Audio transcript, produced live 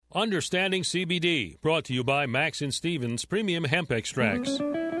Understanding CBD, brought to you by Max and Stevens Premium Hemp Extracts.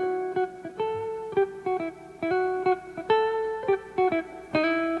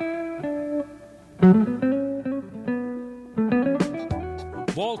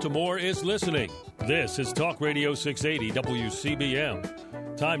 Baltimore is listening. This is Talk Radio 680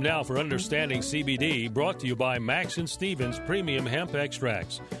 WCBM. Time now for Understanding CBD, brought to you by Max and Stevens Premium Hemp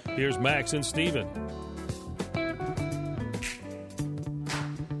Extracts. Here's Max and Steven.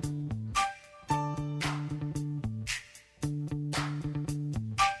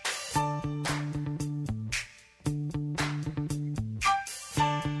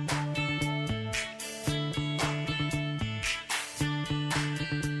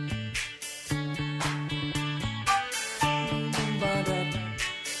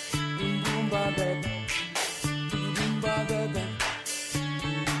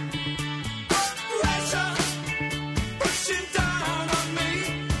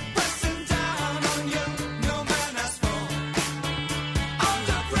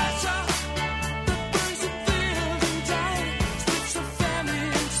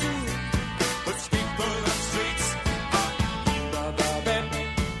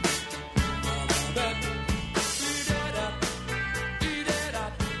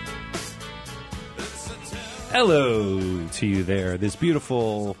 Hello to you there. This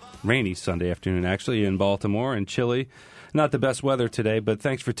beautiful rainy Sunday afternoon, actually, in Baltimore and chilly. Not the best weather today, but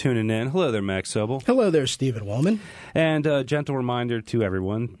thanks for tuning in. Hello there, Max Sobel. Hello there, Stephen Wallman. And a gentle reminder to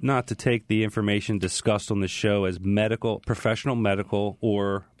everyone not to take the information discussed on this show as professional medical,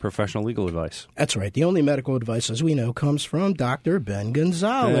 or professional legal advice. That's right. The only medical advice, as we know, comes from Dr. Ben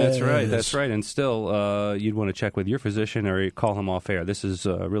Gonzalez. That's right. And still, you'd want to check with your physician or call him off air. This is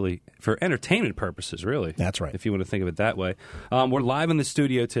really for entertainment purposes, really. That's right. If you want to think of it that way. We're live in the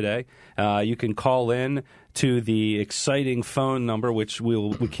studio today. You can call in to the exciting phone number, which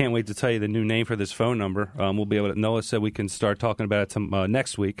we can't wait to tell you the new name for this phone number. We'll be able to, Noah said we can start talking about it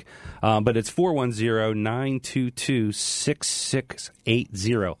next week. But it's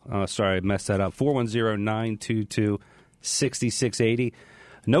 410-922-6680. Sorry, I messed that up. 410-922-6680.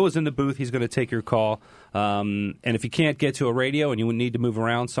 Noah's in the booth. He's going to take your call. And if you can't get to a radio and you need to move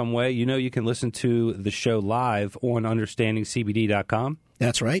around some way, you can listen to the show live on understandingcbd.com.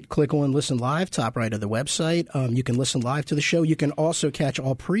 That's right. Click on Listen Live, top right of the website. You can listen live to the show. You can also catch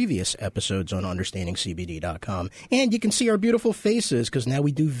all previous episodes on understandingcbd.com. And you can see our beautiful faces because now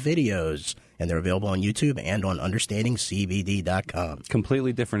we do videos. And they're available on YouTube and on understandingcbd.com.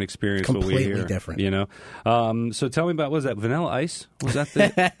 Completely different experience. Completely what we hear, different. So tell me about, was that Vanilla Ice? Was that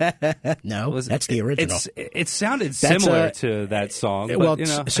the... No, that's the original. It sounded similar to that song.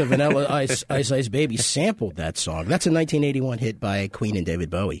 So Vanilla Ice Baby sampled that song. That's a 1981 hit by Queen and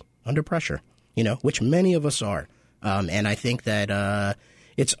David Bowie, Under Pressure, which many of us are. And I think that...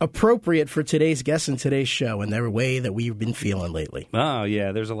 it's appropriate for today's guest and today's show and the way that we've been feeling lately. Oh,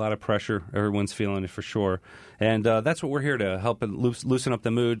 yeah, there's a lot of pressure. Everyone's feeling it for sure. And that's what we're here to help and loosen up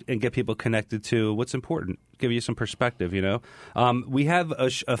the mood and get people connected to what's important, give you some perspective, We have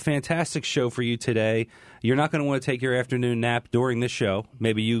a fantastic show for you today. You're not going to want to take your afternoon nap during this show.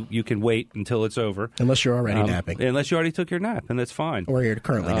 Maybe you can wait until it's over. Unless you're already napping. Unless you already took your nap, and that's fine. Or you're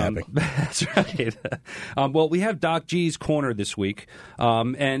currently napping. That's right. Well, we have Doc G's Corner this week.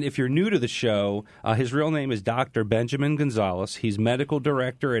 And if you're new to the show, his real name is Dr. Benjamin Gonzalez. He's medical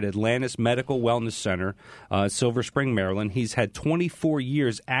director at Atlantis Medical Wellness Center, Silver Spring, Maryland. He's had 24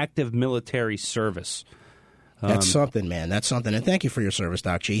 years active military service. That's something, man. That's something. And thank you for your service,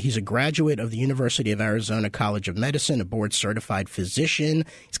 Doc G. He's a graduate of the University of Arizona College of Medicine, a board-certified physician.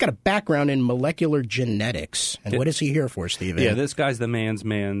 He's got a background in molecular genetics. And what is he here for, Stephen? Yeah, this guy's the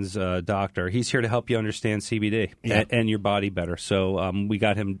man's doctor. He's here to help you understand CBD and your body better. So we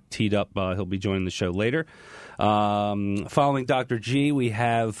got him teed up. He'll be joining the show later. Following Dr. G, we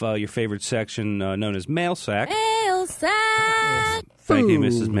have your favorite section known as Mail Sack. Mail Sack! Thank you,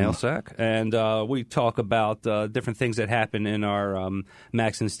 Mrs. Mailsack. And we talk about different things that happen in our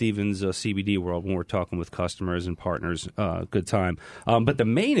Max and Stevens CBD world when we're talking with customers and partners. Good time. But the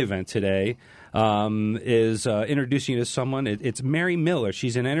main event today is introducing you to someone. It's Mary Miller.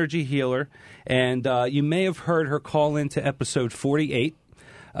 She's an energy healer, and you may have heard her call into episode 48.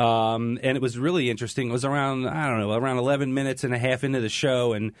 And it was really interesting. It was around 11 minutes and a half into the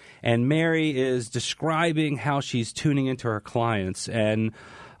show, and Mary is describing how she's tuning into her clients. And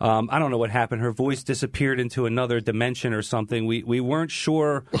I don't know what happened. Her voice disappeared into another dimension or something. We weren't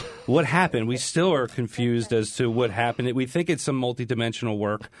sure what happened. We still are confused as to what happened. We think it's some multidimensional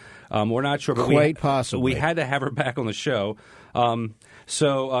work. We're not sure. But Quite possibly. We had to have her back on the show.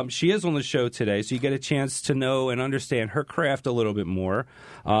 So she is on the show today, so you get a chance to know and understand her craft a little bit more.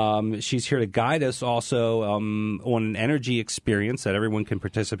 She's here to guide us also on an energy experience that everyone can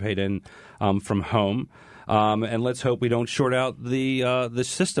participate in from home. And let's hope we don't short out the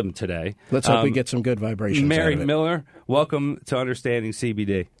system today. Let's hope we get some good vibrations Mary out of it. Miller, welcome to Understanding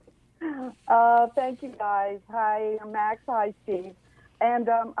CBD. Thank you, guys. Hi, Max. Hi, Steve. And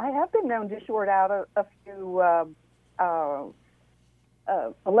I have been known to short out a few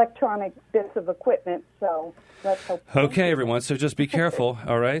electronic bits of equipment, so let's hope. Okay, everyone, so just be careful,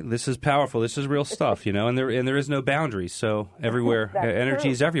 all right? This is powerful. This is real stuff, you know, and there is no boundaries, so everywhere, energy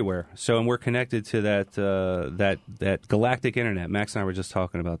is everywhere. So, and we're connected to that galactic internet. Max and I were just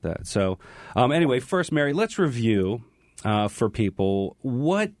talking about that. So, anyway, first, Mary, let's review for people,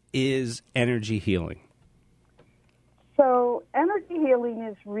 what is energy healing? So, energy healing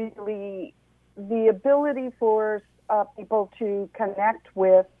is really the ability for people to connect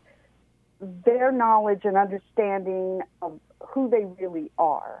with their knowledge and understanding of who they really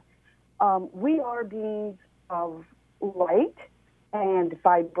are. We are beings of light and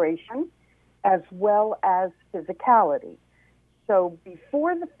vibration as well as physicality. So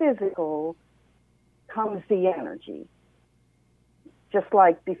before the physical comes the energy, just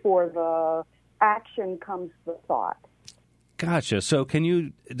like before the action comes the thought. Gotcha. So can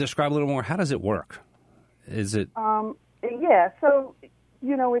you describe a little more? How does it work? Is it? Yeah. So,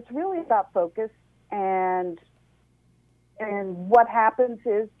 you know, it's really about focus, and what happens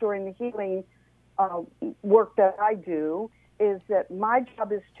is during the healing work that I do is that my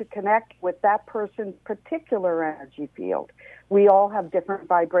job is to connect with that person's particular energy field. We all have different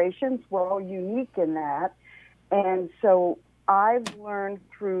vibrations. We're all unique in that, and so I've learned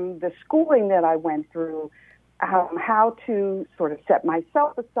through the schooling that I went through how to sort of set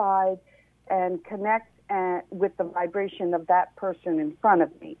myself aside and connect with the vibration of that person in front of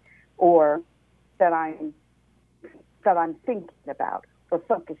me, or that I'm thinking about or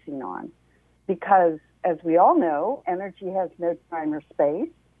focusing on, because as we all know, energy has no time or space.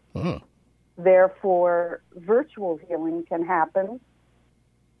 Mm. Therefore, virtual healing can happen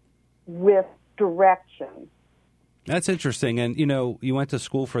with direction. That's interesting. And, you know, you went to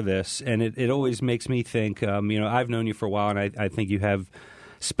school for this, and it always makes me think, you know, I've known you for a while, and I think you have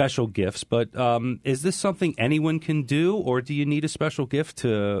special gifts, but is this something anyone can do, or do you need a special gift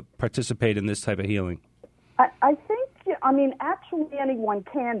to participate in this type of healing? I think, I mean, actually anyone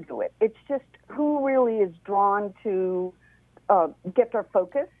can do it. It's just who really is drawn to get their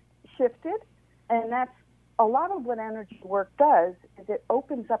focus shifted, and that's a lot of what energy work does, is it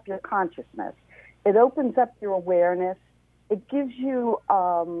opens up your consciousness. It opens up your awareness. It gives you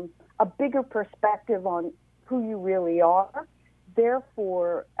a bigger perspective on who you really are.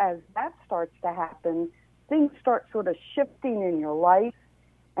 Therefore, as that starts to happen, things start sort of shifting in your life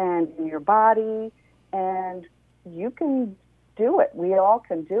and in your body, and you can do it. We all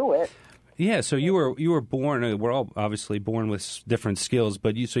can do it. Yeah, so you were born. We're all obviously born with different skills,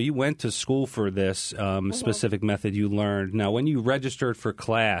 but you went to school for this specific method you learned. Now, when you registered for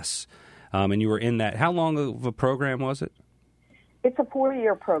class and you were in that, how long of a program was it? It's a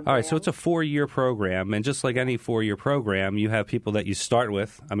 4-year program. All right, so it's a 4-year program, and just like any 4-year program, you have people that you start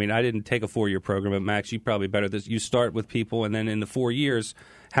with. I mean, I didn't take a 4-year program, but Max, you probably better this. You start with people, and then in the 4 years,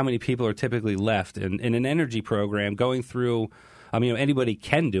 how many people are typically left? And in an energy program, going through, I mean, anybody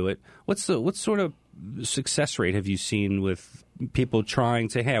can do it. What sort of success rate have you seen with people trying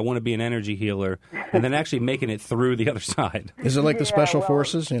to, hey, I want to be an energy healer, and then actually making it through the other side? Is it like the special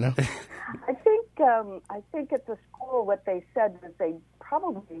forces, you know? I think at the school what they said was they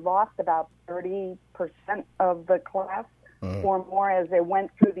probably lost about 30% of the class or more as they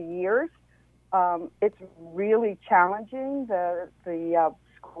went through the years. It's really challenging, the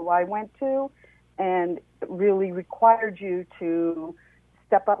school I went to, and it really required you to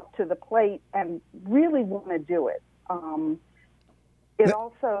step up to the plate and really want to do it. It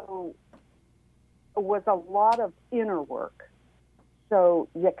also was a lot of inner work. So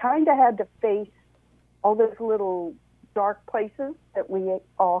you kind of had to face all those little dark places that we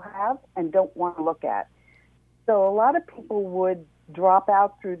all have and don't want to look at. So a lot of people would drop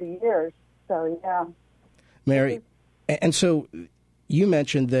out through the years. So, yeah. Mary, and so you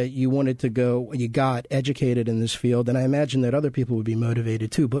mentioned that you wanted to go, you got educated in this field, and I imagine that other people would be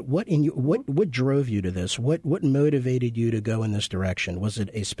motivated too. But what drove you to this? What motivated you to go in this direction? Was it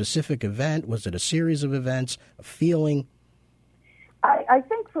a specific event? Was it a series of events? A feeling? I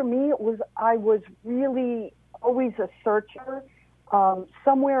think for me, I was really always a searcher.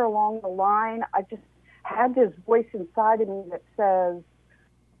 Somewhere along the line, I just had this voice inside of me that says,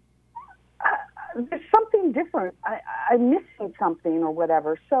 there's something different. I'm missing something or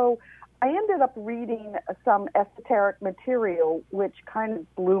whatever. So I ended up reading some esoteric material, which kind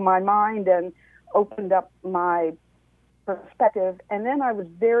of blew my mind and opened up my perspective. And then I was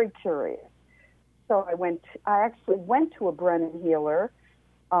very curious. So I actually went to a Brennan healer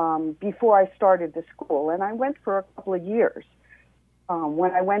before I started the school, and I went for a couple of years.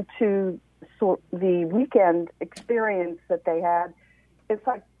 When I went to the weekend experience that they had, it's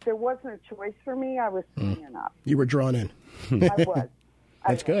like there wasn't a choice for me. I was signing up. You were drawn in. I was.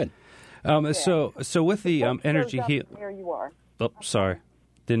 That's good. So with the energy heal. There you are. Oh, sorry,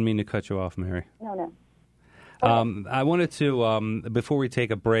 didn't mean to cut you off, Mary. No. I wanted to, before we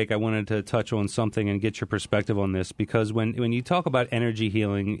take a break, I wanted to touch on something and get your perspective on this, because when you talk about energy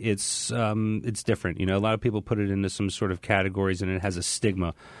healing, it's different. You know, a lot of people put it into some sort of categories, and it has a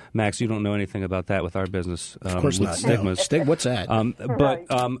stigma. Max, you don't know anything about that with our business. Of course not. Stigmas. No. What's that?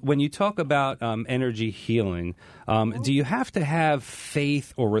 But when you talk about energy healing, do you have to have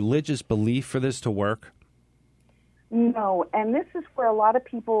faith or religious belief for this to work? No, and this is where a lot of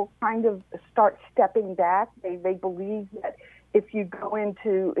people kind of start stepping back. They believe that if you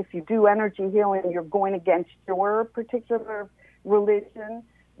do energy healing, you're going against your particular religion.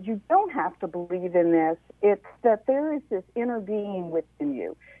 You don't have to believe in this. It's that there is this inner being within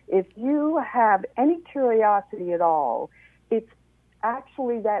you. If you have any curiosity at all, it's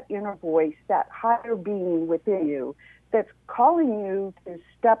actually that inner voice, that higher being within you, that's calling you to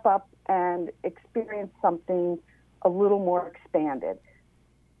step up and experience something a little more expanded.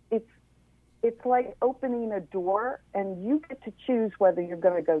 It's like opening a door, and you get to choose whether you're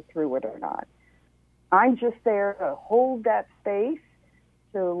going to go through it or not. I'm just there to hold that space,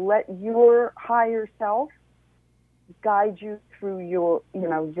 to let your higher self guide you through your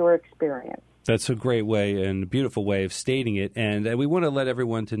experience. That's a great way and a beautiful way of stating it. And we want to let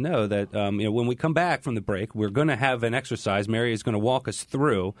everyone to know that when we come back from the break, we're going to have an exercise. Mary is going to walk us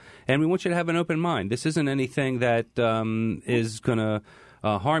through, and we want you to have an open mind. This isn't anything that is going to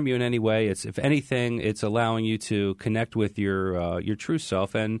harm you in any way. If anything, it's allowing you to connect with your true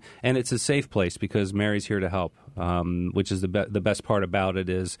self, and it's a safe place because Mary's here to help. Which is the best part about it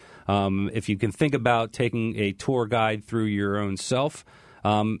is if you can think about taking a tour guide through your own self.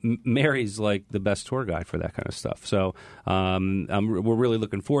 Mary's like the best tour guide for that kind of stuff. So we're really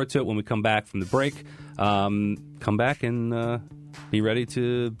looking forward to it when we come back from the break. Come back and be ready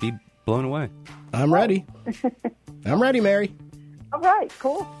to be blown away. I'm ready. I'm ready, Mary. All right,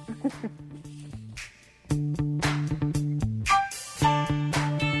 cool.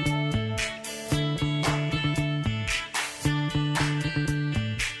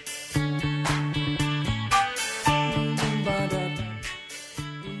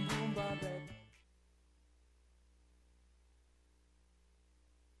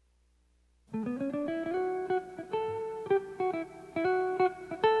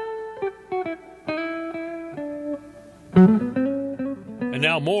 And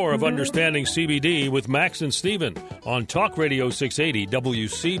now more of Understanding CBD with Max and Steven on Talk Radio 680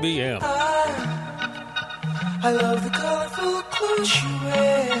 WCBM. I love the colorful clothes you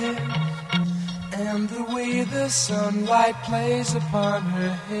wear and the way the sunlight plays upon her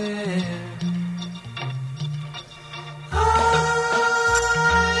hair.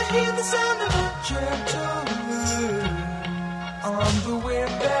 I hear the sound of a gentle word on the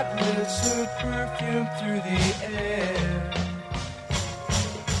wind that lifts her perfume through the air.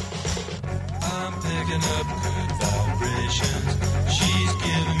 I'm picking up good vibrations. She's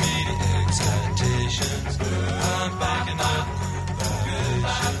giving me excitations. I'm picking up good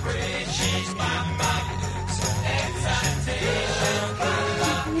vibrations. She's giving me excitations.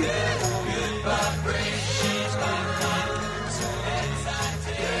 Good vibrations. She's giving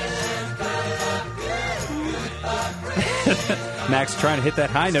me excitations. Max trying to hit that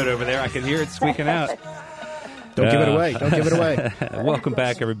high note over there. I can hear it squeaking out. Don't give it away. Don't give it away. Welcome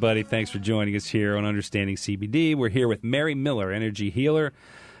back, everybody. Thanks for joining us here on Understanding CBD. We're here with Mary Miller, energy healer.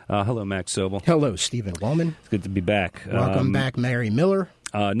 Hello, Max Sobel. Hello, Stephen Wallman. It's good to be back. Welcome back, Mary Miller.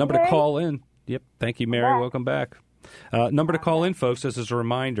 Number to call in. Yep. Thank you, Mary. Welcome back. Number to call in, folks, this is a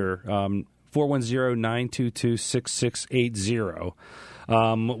reminder, 410-922-6680.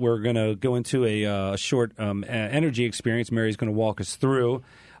 We're going to go into a short energy experience Mary's going to walk us through.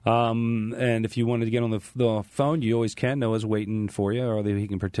 And if you wanted to get on the phone, you always can. Noah's waiting for you, or he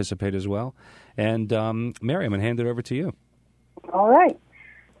can participate as well. And Mary, I'm going to hand it over to you. All right.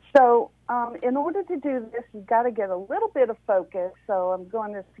 So in order to do this, you've got to get a little bit of focus. So I'm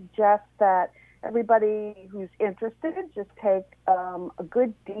going to suggest that everybody who's interested just take a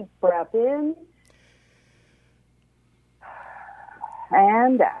good deep breath in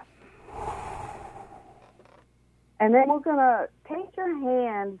and out. And then we're going to take your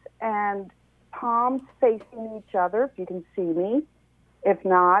hands and palms facing each other, if you can see me. If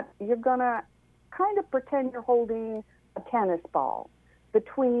not, you're going to kind of pretend you're holding a tennis ball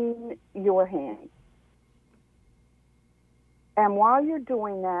between your hands. And while you're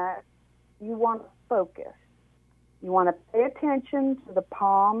doing that, you want to focus. You want to pay attention to the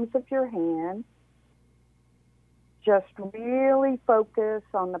palms of your hands. Just really focus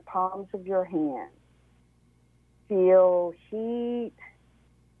on the palms of your hands. Feel heat.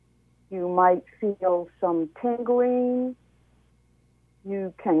 You might feel some tingling.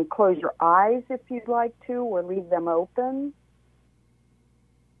 You can close your eyes if you'd like to, or leave them open.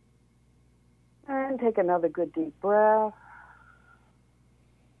 And take another good deep breath.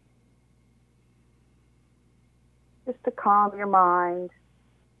 Just to calm your mind.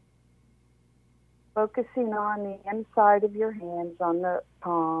 Focusing on the inside of your hands, on the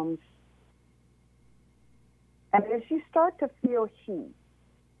palms. And as you start to feel heat,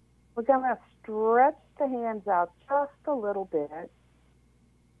 we're going to stretch the hands out just a little bit.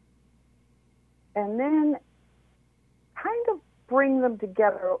 And then kind of bring them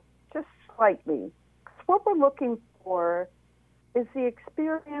together just slightly. Because what we're looking for is the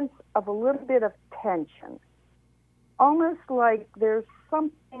experience of a little bit of tension. Almost like there's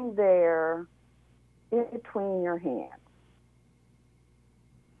something there in between your hands.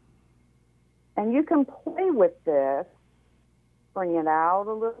 And you can play with this. Bring it out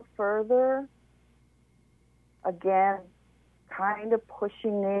a little further. Again, kind of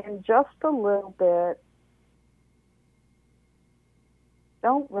pushing in just a little bit.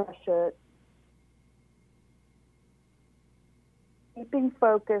 Don't rush it. Keeping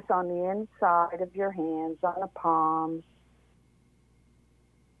focus on the inside of your hands, on the palms.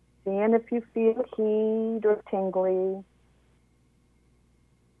 Seeing if you feel heat or tingly.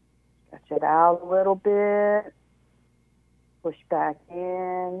 Stretch it out a little bit. Push back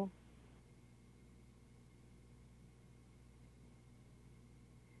in.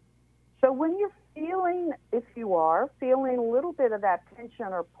 So when you're feeling, if you are, feeling a little bit of that tension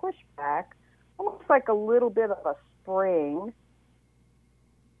or pushback, almost like a little bit of a spring,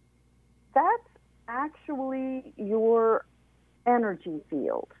 that's actually your energy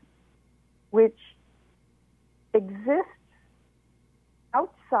field, which exists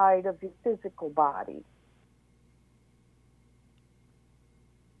outside of your physical body.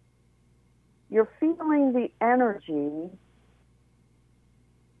 You're feeling the energy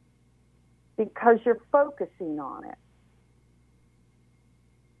because you're focusing on it.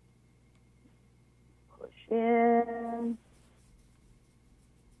 Push in.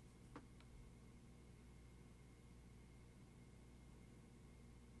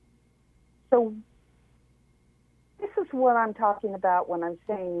 So this is what I'm talking about when I'm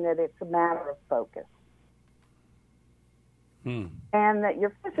saying that it's a matter of focus. And that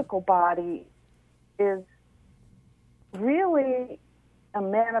your physical body is really a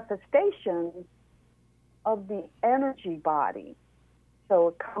manifestation of the energy body. So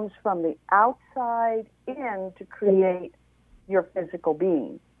it comes from the outside in to create your physical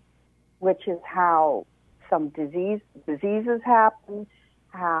being, which is how some diseases happen,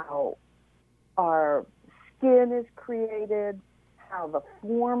 how our skin is created, how the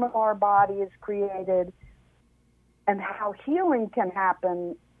form of our body is created, and how healing can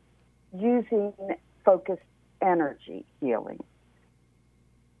happen using focused energy healing.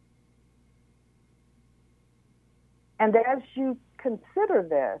 And as you consider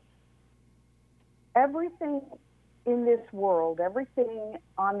this, everything in this world, everything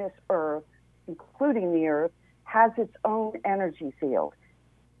on this earth, including the earth, has its own energy field,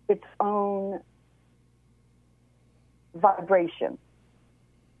 its own vibration.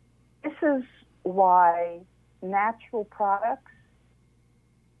 This is why natural products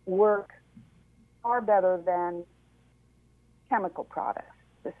work far better than chemical products.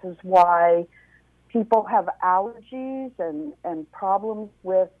 This is why people have allergies and problems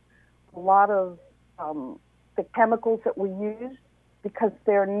with a lot of the chemicals that we use because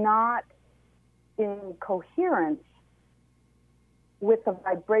they're not in coherence with the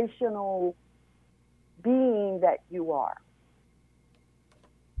vibrational being that you are.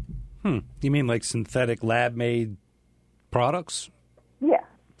 You mean like synthetic lab-made products? Yeah.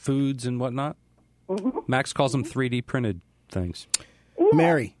 Foods and whatnot? Mm-hmm. Max calls them 3D printed things. Yeah.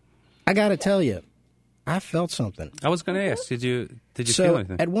 Mary, I got to tell you, I felt something. I was going to ask, did you So feel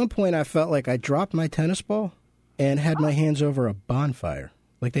anything? at one point, I felt like I dropped my tennis ball and had my hands over a bonfire.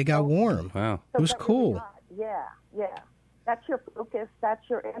 Like they got warm. Wow. It was So that cool. hot. Yeah, yeah. That's your focus. That's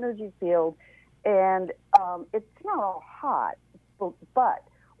your energy field. And it's not all hot, but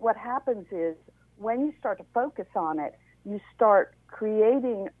what happens is when you start to focus on it, you start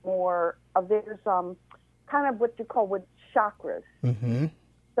creating more of there's kind of what you call with chakras. Mm-hmm.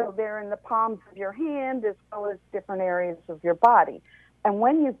 So they're in the palms of your hand as well as different areas of your body. And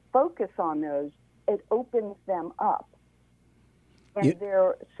when you focus on those, it opens them up. And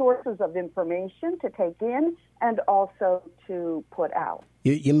they're sources of information to take in and also to put out.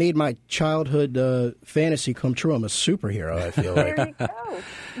 You made my childhood fantasy come true. I'm a superhero, I feel like. There you go.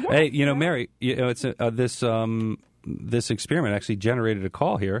 Yes, Hey, Mary, it's this experiment actually generated a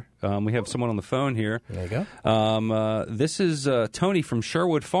call here. We have someone on the phone here. There you go. This is Tony from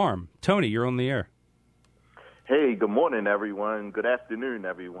Sherwood Farm. Tony, you're on the air. Hey, good morning, everyone. Good afternoon,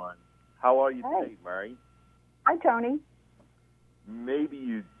 everyone. How are you today, Mary? Hi, Tony. Maybe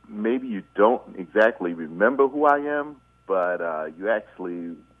you don't exactly remember who I am, but you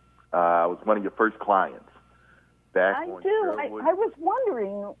actually I was one of your first clients. Back I on do. Sherwood. I was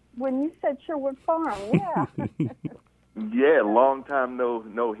wondering when you said Sherwood Farm. Yeah. Yeah, long time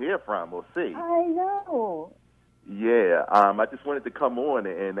no hear from or see. I know. Yeah, I just wanted to come on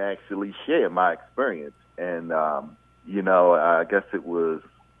and actually share my experience. And, I guess it was,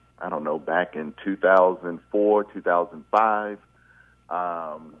 I don't know, back in 2004, 2005.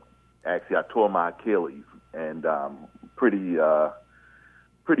 Actually, I tore my Achilles, and pretty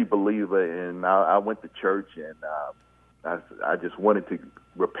believer. And I went to church, and I just wanted to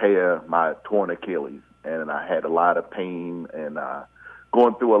repair my torn Achilles. And I had a lot of pain and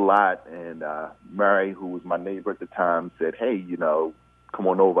going through a lot. And Mary, who was my neighbor at the time, said, "Hey, come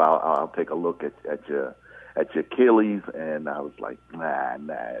on over. I'll take a look at your Achilles." And I was like, "Nah,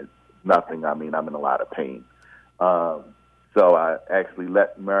 it's nothing. I mean, I'm in a lot of pain." So I actually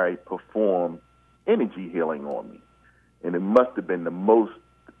let Mary perform energy healing on me, and it must have been the most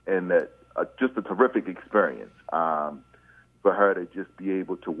and just a terrific experience for her to just be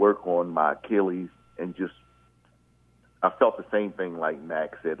able to work on my Achilles. And I felt the same thing like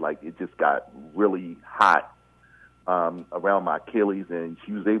Max said, like it just got really hot around my Achilles, and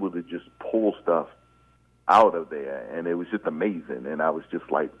she was able to just pull stuff out of there, and it was just amazing. And I was just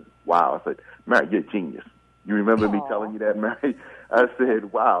like, wow. I said, "Mary, you're a genius." You remember me telling you that, Mary? I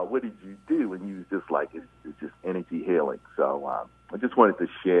said, "Wow, what did you do?" And you was just like, it's just energy healing. So I just wanted to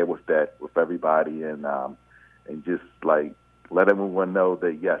share with everybody, and just like let everyone know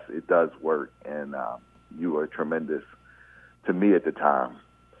that yes, it does work, and you were tremendous to me at the time.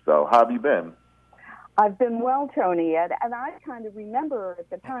 So how have you been? I've been well, Tony, and I kind of remember at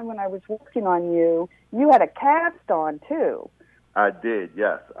the time when I was working on you, you had a cast on too. I did,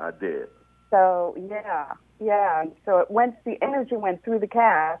 yes, I did. So yeah. So the energy went through the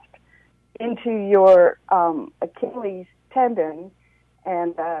cast into your Achilles tendon,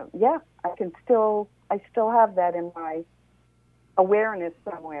 and I still have that in my awareness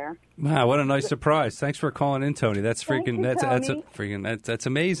somewhere. Wow, what a nice surprise! Thanks for calling in, Tony. That's freaking. That's amazing. That's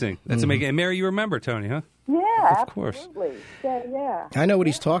amazing. And Mary, you remember Tony, huh? Yeah, of course. Absolutely. Yeah. I know what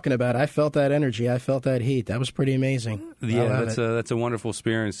he's talking about. I felt that energy. I felt that heat. That was pretty amazing. Yeah, that's a wonderful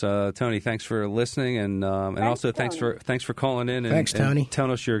experience. Tony, thanks for listening, and also thanks for calling in and, Tony. and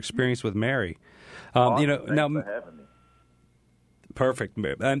telling us your experience with Mary. Awesome. Thanks for having me. Perfect.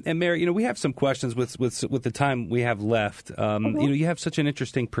 And Mary, we have some questions with the time we have left. You have such an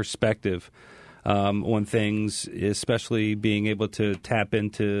interesting perspective on things, especially being able to tap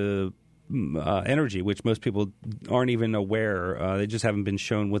into energy, which most people aren't even aware. They just haven't been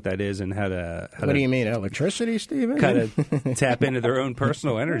shown what that is and how to. What do you mean, electricity, Stephen? Kind of tap into their own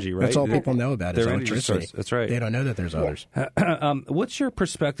personal energy, right? That's all people know about is their electricity. That's right. They don't know that there's others. What's your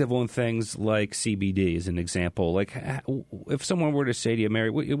perspective on things like CBD as an example? Like, if someone were to say to you, Mary,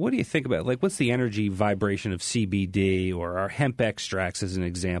 what do you think about? Like, what's the energy vibration of CBD or our hemp extracts as an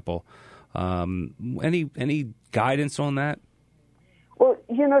example? Any guidance on that? Well,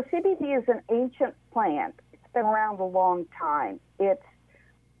 CBD is an ancient plant. It's been around a long time. It's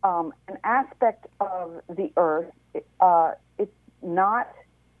an aspect of the earth. It's not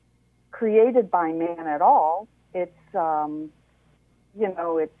created by man at all. It's,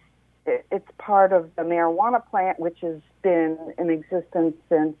 it's part of the marijuana plant, which has been in existence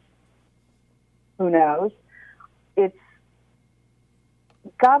since, who knows. It's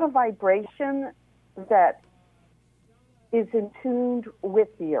got a vibration that is in tune with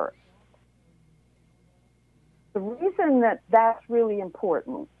the earth. The reason that that's really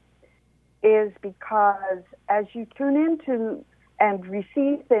important is because as you tune into and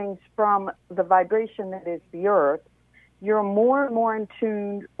receive things from the vibration that is the earth, you're more and more in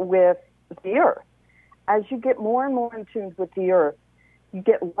tune with the earth. As you get more and more in tune with the earth, you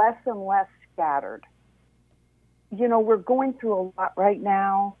get less and less scattered. You know, we're going through a lot right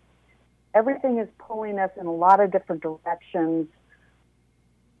now. Everything is pulling us in a lot of different directions.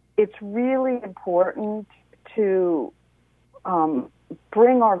 It's really important to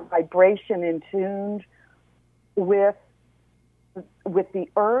bring our vibration in tune with the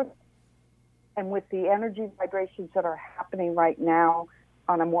earth and with the energy vibrations that are happening right now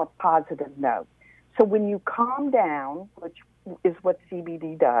on a more positive note. So when you calm down, which is what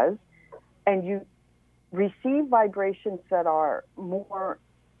CBD does, and you receive vibrations that are more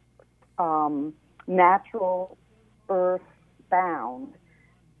natural, earth-bound,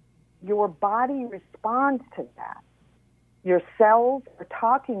 your body responds to that. Your cells are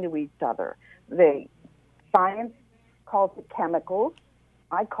talking to each other. Science calls it chemicals.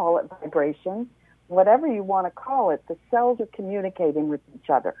 I call it vibrations. Whatever you want to call it, the cells are communicating with each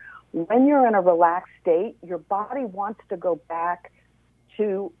other. When you're in a relaxed state, your body wants to go back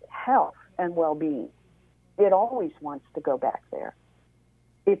to health and well-being. It always wants to go back there.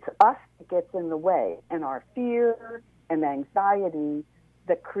 It's us that gets in the way, and our fear and anxiety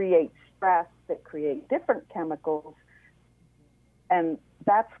that create stress, that create different chemicals, and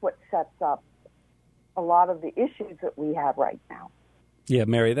that's what sets up a lot of the issues that we have right now. Yeah,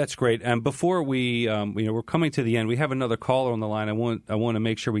 Mary, that's great. And before we, we're coming to the end. We have another caller on the line. I want to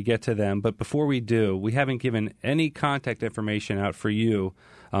make sure we get to them. But before we do, we haven't given any contact information out for you.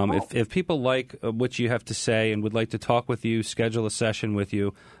 If people like what you have to say and would like to talk with you, schedule a session with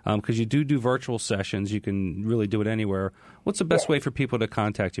you, because you do virtual sessions, you can really do it anywhere. What's the best way for people to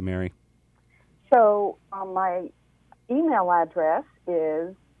contact you, Mary? So my email address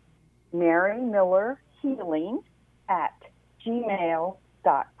is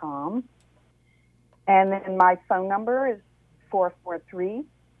marymillerhealing@gmail.com. And then my phone number is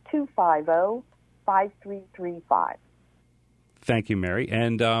 443-250-5335. Thank you, Mary.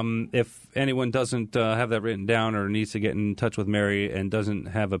 And if anyone doesn't have that written down or needs to get in touch with Mary and doesn't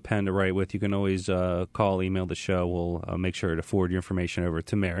have a pen to write with, you can always call, email the show. We'll make sure to forward your information over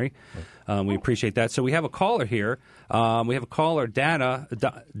to Mary. We appreciate that. So we have a caller here. We have a caller, Donna.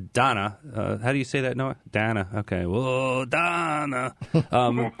 How do you say that, Noah? Donna. Okay. Whoa, Donna.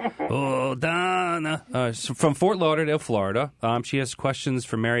 Donna. From Fort Lauderdale, Florida. She has questions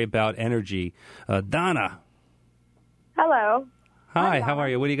for Mary about energy. Donna. Hello. Hi, how are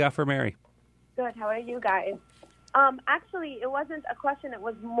you? What do you got for Mary? Good, how are you guys? Actually, it wasn't a question. It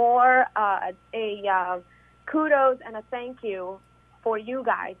was more a kudos and a thank you for you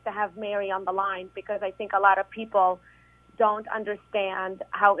guys to have Mary on the line, because I think a lot of people don't understand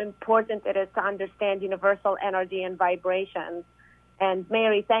how important it is to understand universal energy and vibrations. And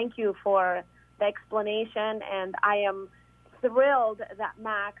Mary, thank you for the explanation, and I am thrilled that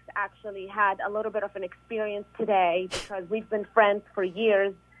Max actually had a little bit of an experience today, because we've been friends for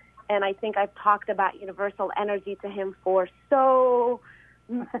years, and I think I've talked about universal energy to him for so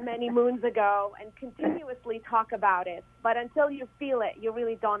many moons ago and continuously talk about it. But until you feel it, you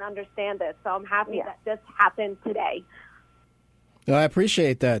really don't understand it. So I'm happy that this happened today. No, I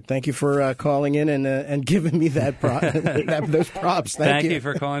appreciate that. Thank you for calling in and giving me that those props. Thank you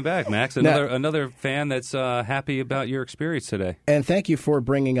for calling back, Max. Another fan that's happy about your experience today. And thank you for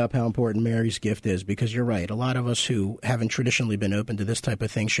bringing up how important Mary's gift is, because you're right. A lot of us who haven't traditionally been open to this type of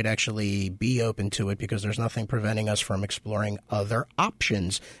thing should actually be open to it, because there's nothing preventing us from exploring other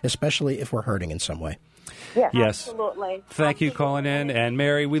options, especially if we're hurting in some way. Yes. Absolutely. Thank you calling in. And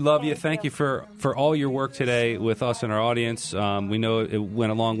Mary, we love you. Thank you for all your work today with us and our audience. We know it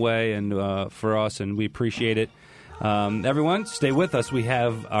went a long way and for us, and we appreciate it. Everyone, stay with us. We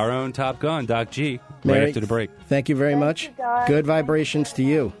have our own Top Gun, Doc G, Mary, right after the break. Thank you very much. You guys. Good vibrations to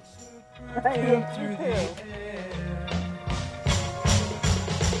you. Thank you too.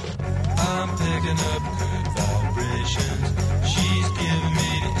 I'm picking up good vibrations. She's giving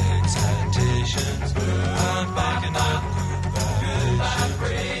me excitations. I'm picking up good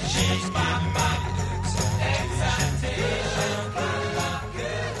vibrations. She's giving me excitations. I'm picking up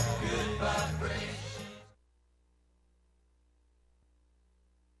good vibrations.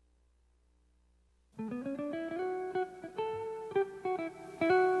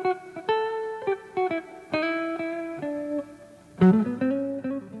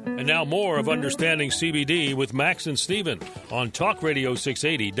 And now more of Understanding CBD with Max and Steven on Talk Radio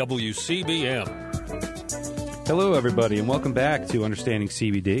 680 WCBM. Hello, everybody, and welcome back to Understanding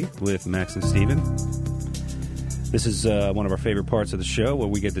CBD with Max and Steven. This is one of our favorite parts of the show where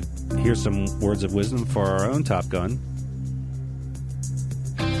we get to hear some words of wisdom for our own Top Gun.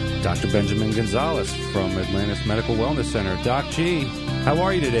 Dr. Benjamin Gonzalez from Atlantis Medical Wellness Center. Doc G, how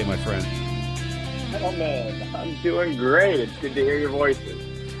are you today, my friend? Oh, man, I'm doing great. It's good to hear your voices.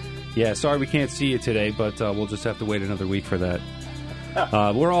 Yeah, sorry we can't see you today, but we'll just have to wait another week for that.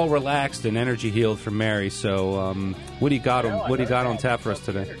 We're all relaxed and energy healed from Mary, so what do you got on tap for us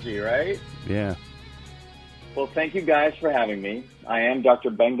today? Energy, right? Yeah. Well, thank you guys for having me. I am Dr.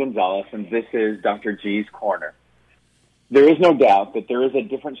 Ben Gonzalez, and this is Dr. G's Corner. There is no doubt that there is a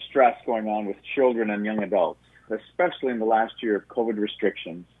different stress going on with children and young adults, especially in the last year of COVID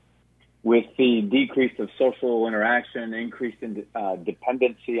restrictions. With the decrease of social interaction, increased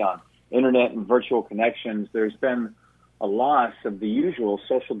dependency on internet and virtual connections, there's been a loss of the usual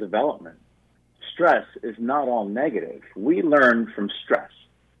social development. Stress is not all negative. We learn from stress.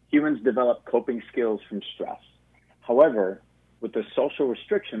 Humans develop coping skills from stress. However, with the social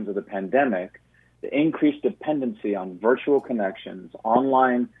restrictions of the pandemic, the increased dependency on virtual connections,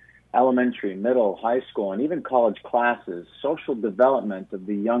 online elementary, middle, high school, and even college classes, social development of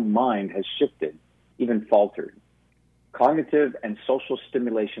the young mind has shifted, even faltered. Cognitive and social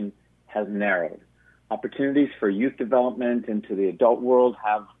stimulation has narrowed. Opportunities for youth development into the adult world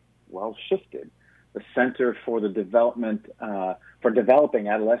have, shifted. The Center for the Development for Developing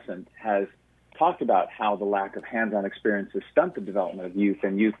Adolescents has talked about how the lack of hands-on experiences stunt the development of youth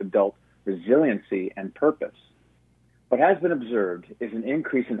and youth-adult resiliency and purpose. What has been observed is an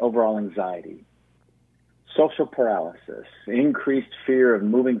increase in overall anxiety, social paralysis, increased fear of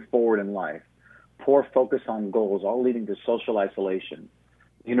moving forward in life, poor focus on goals, all leading to social isolation.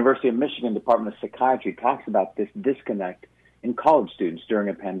 The University of Michigan Department of Psychiatry talks about this disconnect in college students during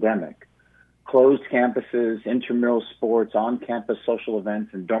a pandemic. Closed campuses, intramural sports, on-campus social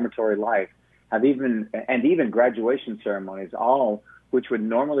events, and dormitory life even graduation ceremonies, all which would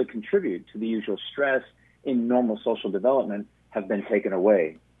normally contribute to the usual stress in normal social development, have been taken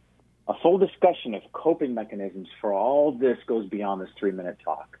away. A full discussion of coping mechanisms for all this goes beyond this 3-minute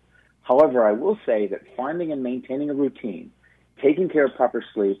talk. However, I will say that finding and maintaining a routine, taking care of proper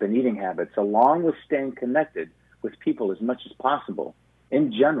sleep and eating habits, along with staying connected with people as much as possible,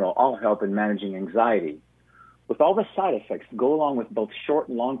 in general, all help in managing anxiety. With all the side effects that go along with both short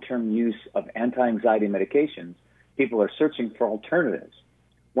and long-term use of anti-anxiety medications, people are searching for alternatives.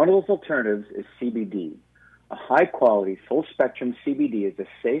 One of those alternatives is CBD. A high-quality, full-spectrum CBD is a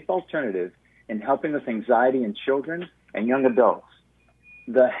safe alternative in helping with anxiety in children and young adults.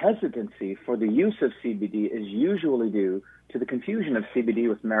 The hesitancy for the use of CBD is usually due to the confusion of CBD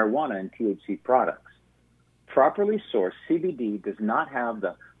with marijuana and THC products. Properly sourced CBD does not have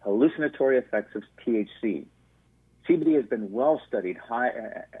the hallucinatory effects of THC. CBD has been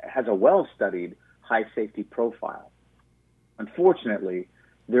has a well-studied high safety profile. Unfortunately,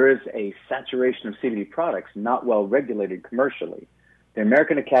 there is a saturation of CBD products not well regulated commercially. The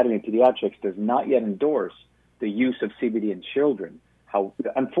American Academy of Pediatrics does not yet endorse the use of CBD in children.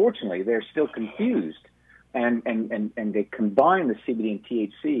 Unfortunately, they're still confused, and they combine the CBD and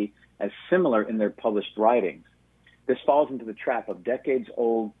THC as similar in their published writings. This falls into the trap of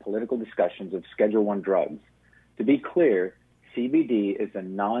decades-old political discussions of Schedule I drugs. To be clear, CBD is a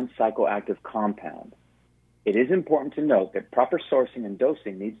non-psychoactive compound. It is important to note that proper sourcing and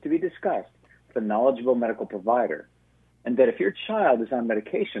dosing needs to be discussed with a knowledgeable medical provider, and that if your child is on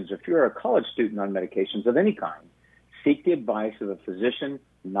medications, or if you're a college student on medications of any kind, seek the advice of a physician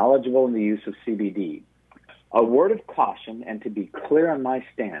knowledgeable in the use of CBD. A word of caution, and to be clear on my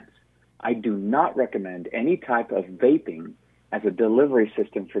stance, I do not recommend any type of vaping as a delivery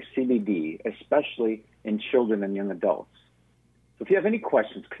system for CBD, especially in children and young adults. So if you have any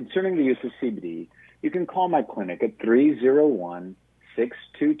questions concerning the use of CBD, you can call my clinic at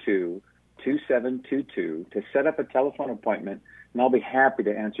 301-622-2722 to set up a telephone appointment, and I'll be happy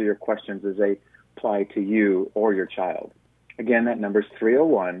to answer your questions as they apply to you or your child. Again, that number is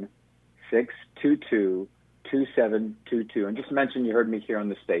 301-622-2722. And just mention you heard me here on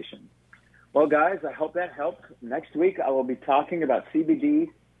the station. Well, guys, I hope that helped. Next week, I will be talking about CBD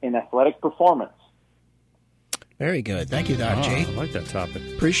in athletic performance. Very good. Thank you, Doc G. I like that topic.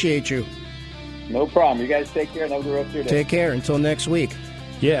 Appreciate you. No problem. You guys take care and have a good rest of your day. Take care. Until next week.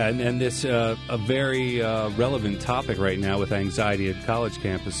 Yeah, and this a very relevant topic right now with anxiety at college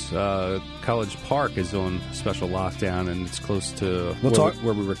campus. College Park is on special lockdown, and it's close to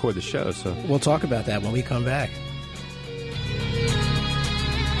where we record the show. So we'll talk about that when we come back.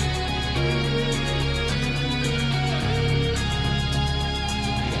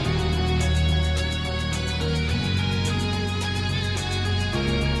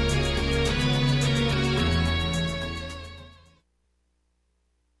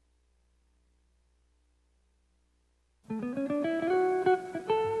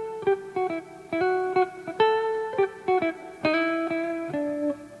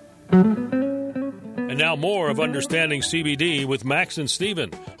 Now more of Understanding CBD with Max and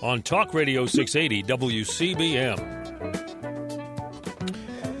Steven on Talk Radio 680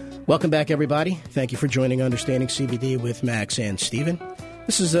 WCBM. Welcome back, everybody. Thank you for joining Understanding CBD with Max and Steven.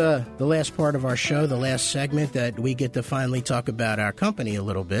 This is the last part of our show, the last segment that we get to finally talk about our company a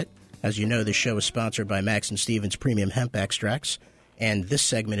little bit. As you know, the show is sponsored by Max and Steven's Premium Hemp Extracts, and this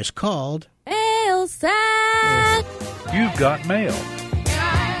segment is called Mail Sack. You've got mail.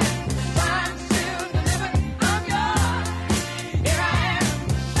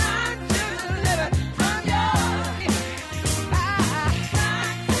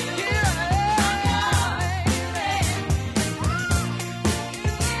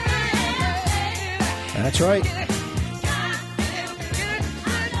 That's right.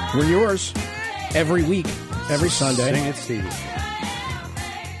 We're yours every week, every Sunday. Sing it, Stevie.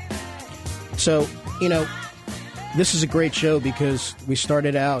 So, this is a great show because we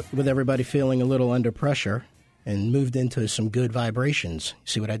started out with everybody feeling a little under pressure and moved into some good vibrations.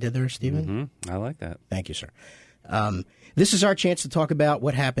 See what I did there, Stephen? Mm-hmm. I like that. Thank you, sir. This is our chance to talk about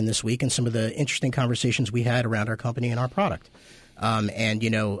what happened this week and some of the interesting conversations we had around our company and our product.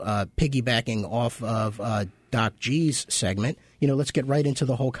 Piggybacking off of Doc G's segment, let's get right into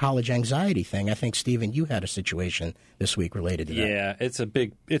the whole college anxiety thing. I think, Stephen, you had a situation this week related to that. Yeah, it's a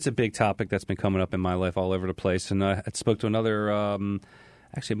big topic that's been coming up in my life all over the place. And I spoke to another,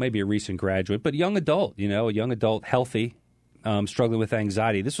 actually maybe a recent graduate, but young adult, a young adult, healthy, struggling with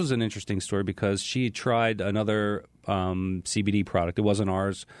anxiety. This was an interesting story because she tried another CBD product. It wasn't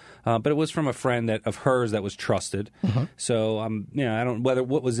ours, but it was from a friend of hers that was trusted. Mm-hmm. So, I don't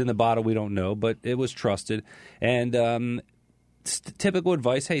what was in the bottle, we don't know, but it was trusted. And typical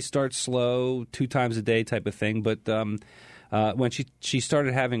advice: hey, start slow, 2 times a day, type of thing. But when she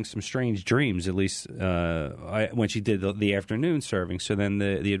started having some strange dreams, at least when she did the afternoon serving. So then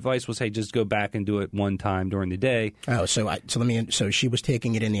the advice was, hey, just go back and do it 1 time during the day. Oh, so she was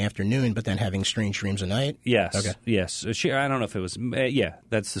taking it in the afternoon, but then having strange dreams at night? Yes. Okay. Yes. I don't know if it was. Yeah,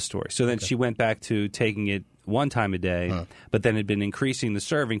 that's the story. So then she went back to taking it 1 time a day, but then had been increasing the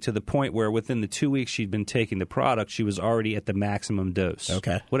serving to the point where within the 2 weeks she'd been taking the product, she was already at the maximum dose.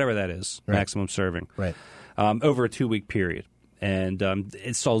 Okay. Whatever that is, right. Maximum serving. Right. Over a 2-week period. And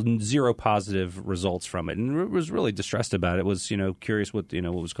it saw 0 positive results from it, and was really distressed about it. Was curious what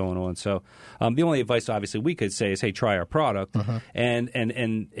was going on. So the only advice obviously we could say is, hey, try our product.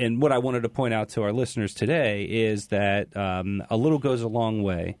 And what I wanted to point out to our listeners today is that a little goes a long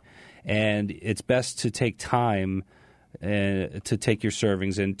way, and it's best to take time to take your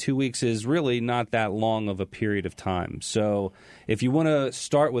servings. And 2 weeks is really not that long of a period of time. So if you want to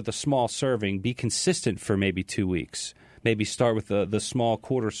start with a small serving, be consistent for maybe 2 weeks. Maybe start with the small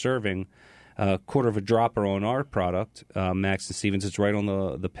quarter serving, quarter of a dropper on our product, Max and Stevens. It's right on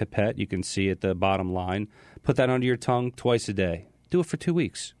the pipette. You can see at the bottom line. Put that under your tongue twice a day. Do it for 2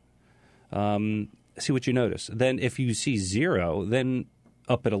 weeks. See what you notice. Then if you see 0, then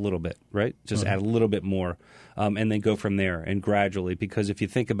up it a little bit, right? Just add a little bit more, and then go from there and gradually. Because if you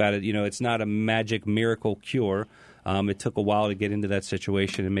think about it, it's not a magic miracle cure. It took a while to get into that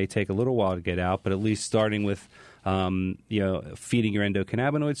situation. It may take a little while to get out, but at least starting with feeding your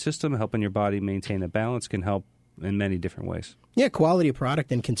endocannabinoid system, helping your body maintain a balance can help in many different ways. Yeah, quality of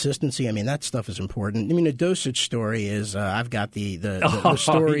product and consistency. I mean, that stuff is important. I mean, the dosage story is I've got the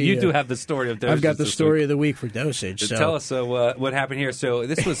story. You do have the story of dosage. I've got the story of the week for dosage. So. Tell us what happened here. So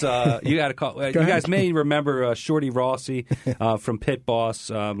this was you got to call. You guys may remember Shorty Rossi from Pit Boss,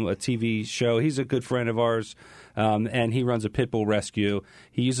 a TV show. He's a good friend of ours. And he runs a pit bull rescue.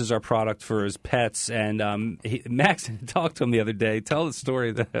 He uses our product for his pets. And Max talked to him the other day. Tell the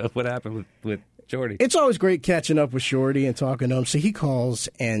story of what happened with Shorty. It's always great catching up with Shorty and talking to him. So he calls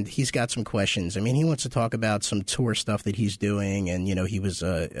and he's got some questions. I mean, he wants to talk about some tour stuff that he's doing, and he was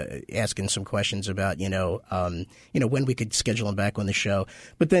asking some questions about when we could schedule him back on the show.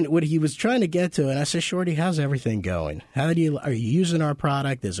 But then what he was trying to get to, and I said, Shorty, how's everything going? Are you using our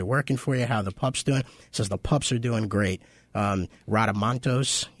product? Is it working for you? How are the pups doing? He says the pups are doing great.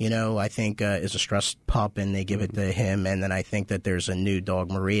 Radamantos, I think is a stressed pup, and they give it to him. And then I think that there's a new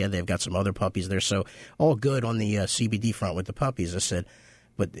dog, Maria. They've got some other puppies there. So all good on the CBD front with the puppies. I said,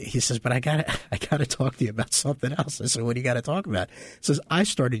 but he says, but I gotta talk to you about something else. I said, what do you got to talk about? He says, I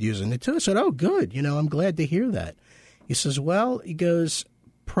started using it too. I said, oh, good. I'm glad to hear that. He says, well, he goes,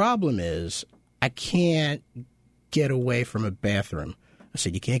 problem is I can't get away from a bathroom. I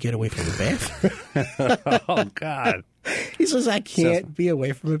said, you can't get away from the bathroom? Oh, God. He says, I can't be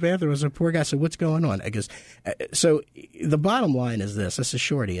away from a bathroom. I said, poor guy. I said, what's going on? I goes, so the bottom line is this. I said,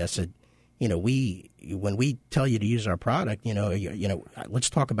 Shorty, I said, when we tell you to use our product, let's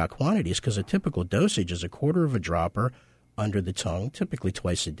talk about quantities, because a typical dosage is a quarter of a dropper under the tongue, typically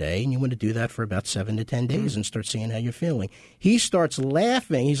twice a day, and you want to do that for about 7 to 10 days and start seeing how you're feeling. He starts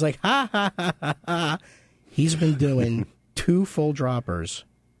laughing. He's like, ha, ha, ha, ha, ha. He's been doing 2 full droppers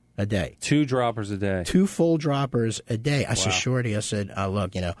a day. 2 droppers a day. 2 full droppers a day. I said, Shorty, I said,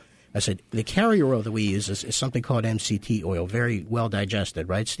 look, I said, the carrier oil that we use is something called MCT oil, very well digested,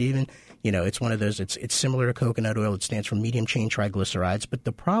 right, Stephen? It's one of those, it's similar to coconut oil. It stands for medium chain triglycerides. But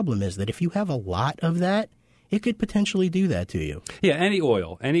the problem is that if you have a lot of that, it could potentially do that to you. Yeah, any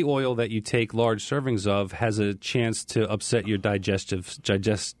oil that you take large servings of has a chance to upset your digestive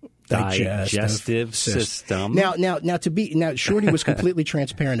system. Now, Shorty was completely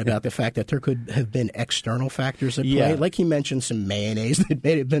transparent about the fact that there could have been external factors at play. Yeah. Like he mentioned, some mayonnaise that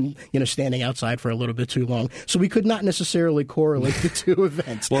may have been, standing outside for a little bit too long. So we could not necessarily correlate the two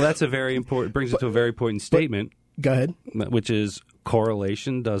events. Well, that's brings it to a very important statement. Go ahead. Which is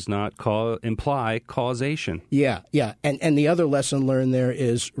correlation does not imply causation. Yeah. And the other lesson learned there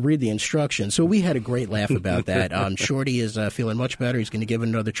is read the instructions. So we had a great laugh about that. Shorty is feeling much better. He's going to give it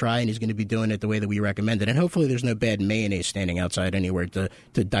another try, and he's going to be doing it the way that we recommended. And hopefully there's no bad mayonnaise standing outside anywhere to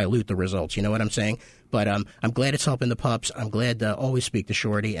dilute the results. You know what I'm saying? But I'm glad it's helping the pups. I'm glad to always speak to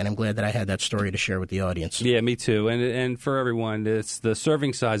Shorty, and I'm glad that I had that story to share with the audience. Yeah, me too. And for everyone, it's the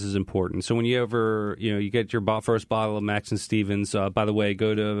serving size is important. So when you ever you get your first bottle of Max and Stevens, by the way,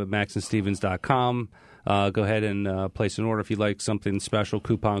 go to maxandstevens.com. Go ahead and place an order if you'd like something special,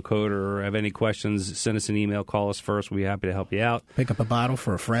 coupon code, or have any questions. Send us an email. Call us first. We'll be happy to help you out. Pick up a bottle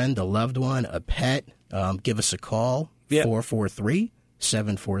for a friend, a loved one, a pet. Give us a call,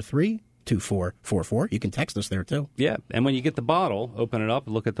 443-743-2444. You can text us there, too. Yeah, and when you get the bottle, open it up,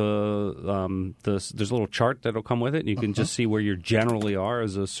 look at there's a little chart that'll come with it, and you can just see where you generally are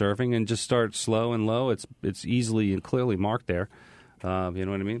as a serving, and just start slow and low. It's easily and clearly marked there. You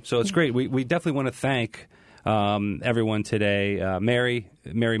know what I mean? So it's great. We definitely want to thank everyone today. Mary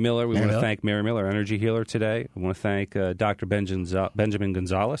Miller. We want to thank Mary Miller, Energy Healer, today. We want to thank Dr. Benjamin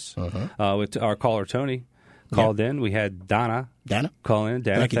Gonzalez. With our caller, Tony, called in. We had Donna call in.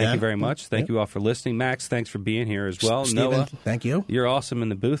 Dana, thank you very much. Thank you all for listening. Max, thanks for being here as well. Steven, Noah, thank you. You're awesome in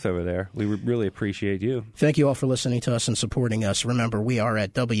the booth over there. We really appreciate you. Thank you all for listening to us and supporting us. Remember, we are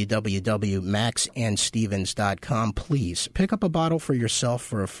at www.maxandstevens.com. Please pick up a bottle for yourself,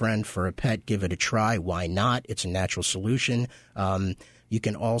 for a friend, for a pet. Give it a try. Why not? It's a natural solution. You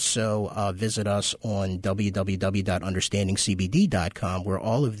can also visit us on www.understandingcbd.com, where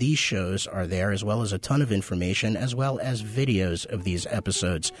all of these shows are there, as well as a ton of information, as well as videos of these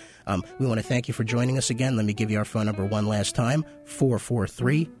episodes. We want to thank you for joining us again. Let me give you our phone number one last time,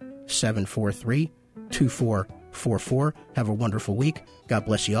 443-743-2444. Have a wonderful week. God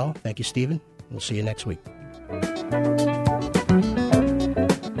bless you all. Thank you, Stephen. We'll see you next week.